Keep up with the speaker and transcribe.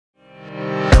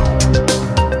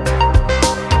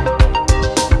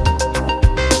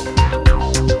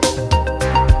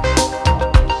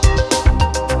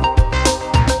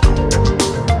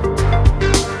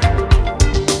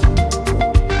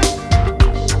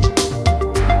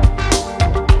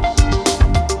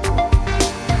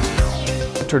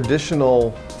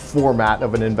traditional format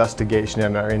of an investigation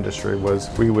in our industry was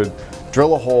we would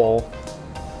drill a hole,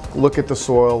 look at the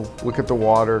soil, look at the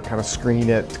water, kind of screen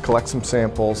it, collect some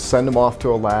samples, send them off to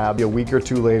a lab. A week or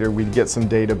two later, we'd get some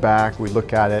data back, we'd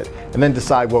look at it, and then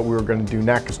decide what we were going to do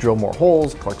next. Drill more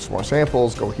holes, collect some more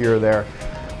samples, go here or there.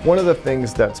 One of the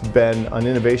things that's been an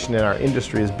innovation in our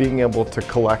industry is being able to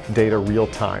collect data real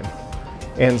time.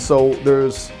 And so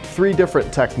there's 3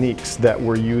 different techniques that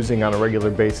we're using on a regular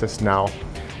basis now,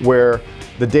 where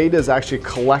the data is actually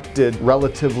collected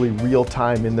relatively real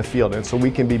time in the field, and so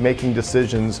we can be making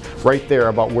decisions right there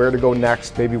about where to go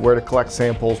next, maybe where to collect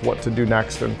samples, what to do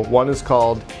next. And one is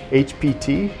called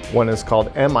HPT, one is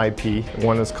called MIP, and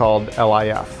one is called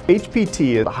LIF.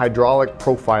 HPT is a hydraulic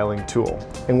profiling tool,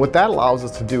 and what that allows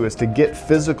us to do is to get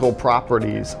physical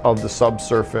properties of the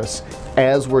subsurface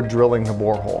as we're drilling the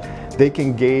borehole. They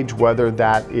can gauge whether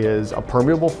that is a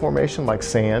permeable formation like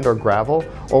sand or gravel,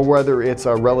 or whether it's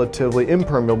a relatively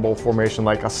impermeable formation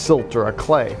like a silt or a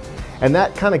clay. And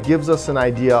that kind of gives us an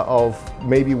idea of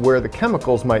maybe where the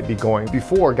chemicals might be going.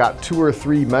 Before, got 2 or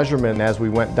 3 measurements as we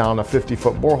went down a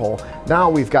 50-foot borehole. Now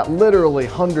we've got literally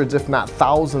hundreds, if not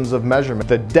thousands of measurements.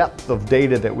 The depth of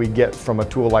data that we get from a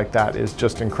tool like that is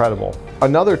just incredible.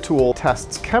 Another tool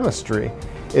tests chemistry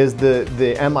is the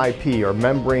MIP, or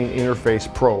membrane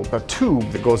interface probe, a tube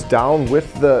that goes down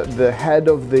with the head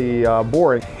of the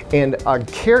boring, and a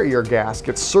carrier gas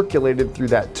gets circulated through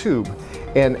that tube.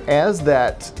 And as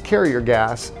that carrier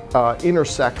gas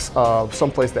intersects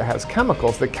someplace that has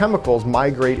chemicals, the chemicals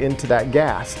migrate into that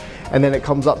gas, and then it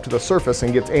comes up to the surface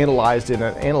and gets analyzed in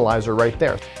an analyzer right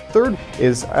there. Third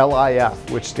is LIF,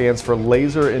 which stands for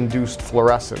laser-induced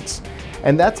fluorescence.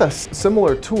 And that's a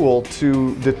similar tool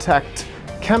to detect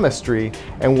chemistry,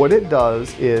 and what it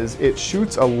does is it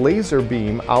shoots a laser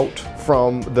beam out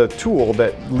from the tool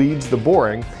that leads the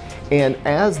boring, and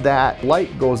as that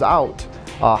light goes out,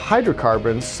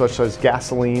 hydrocarbons such as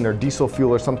gasoline or diesel fuel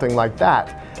or something like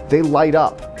that, they light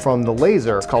up from the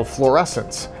laser. It's called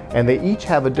fluorescence, and they each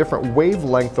have a different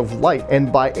wavelength of light,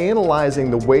 and by analyzing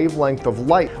the wavelength of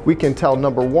light we can tell,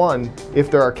 number 1, if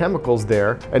there are chemicals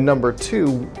there, and number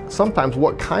 2, sometimes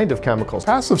what kind of chemicals.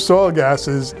 Passive soil gas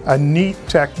is a neat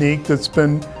technique that's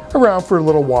been around for a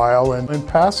little while, and in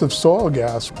passive soil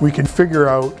gas we can figure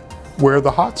out where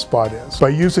the hot spot is. By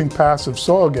using passive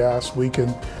soil gas, we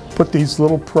can put these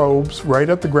little probes right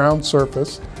at the ground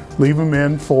surface, leave them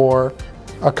in for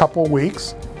a couple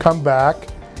weeks, come back,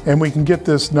 and we can get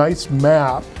this nice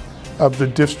map of the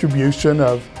distribution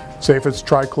of, say if it's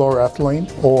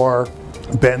trichloroethylene or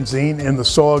benzene in the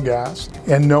soil gas,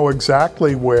 and know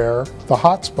exactly where the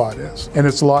hot spot is. And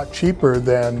it's a lot cheaper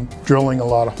than drilling a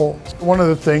lot of holes. One of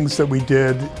the things that we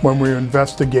did when we were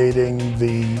investigating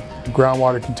the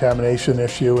groundwater contamination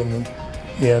issue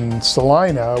in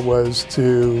Salina was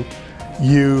to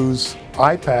use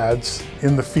iPads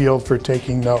in the field for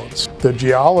taking notes. The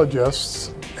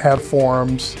geologists had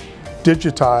forms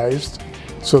digitized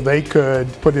so they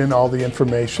could put in all the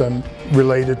information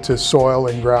related to soil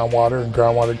and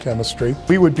groundwater chemistry.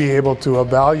 We would be able to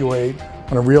evaluate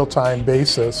on a real-time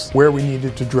basis where we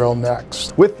needed to drill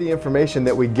next. With the information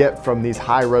that we get from these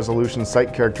high-resolution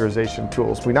site characterization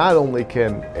tools, we not only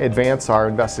can advance our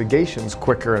investigations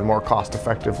quicker and more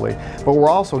cost-effectively, but we're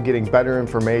also getting better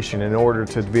information in order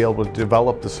to be able to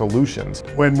develop the solutions.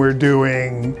 When we're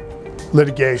doing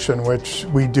litigation, which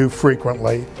we do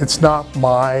frequently, it's not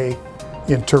my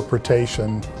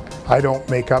interpretation. I don't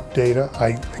make up data,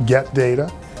 I get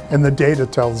data, and the data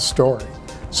tells the story.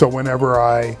 So whenever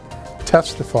I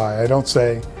testify, I don't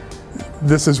say,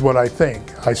 this is what I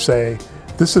think. I say,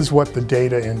 this is what the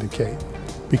data indicate.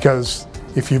 Because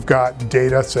if you've got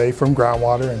data, say, from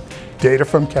groundwater, and data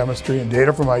from chemistry, and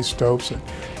data from isotopes, and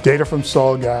data from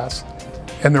soil gas,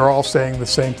 and they're all saying the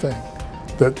same thing,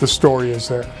 that the story is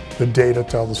there. The data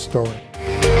tell the story.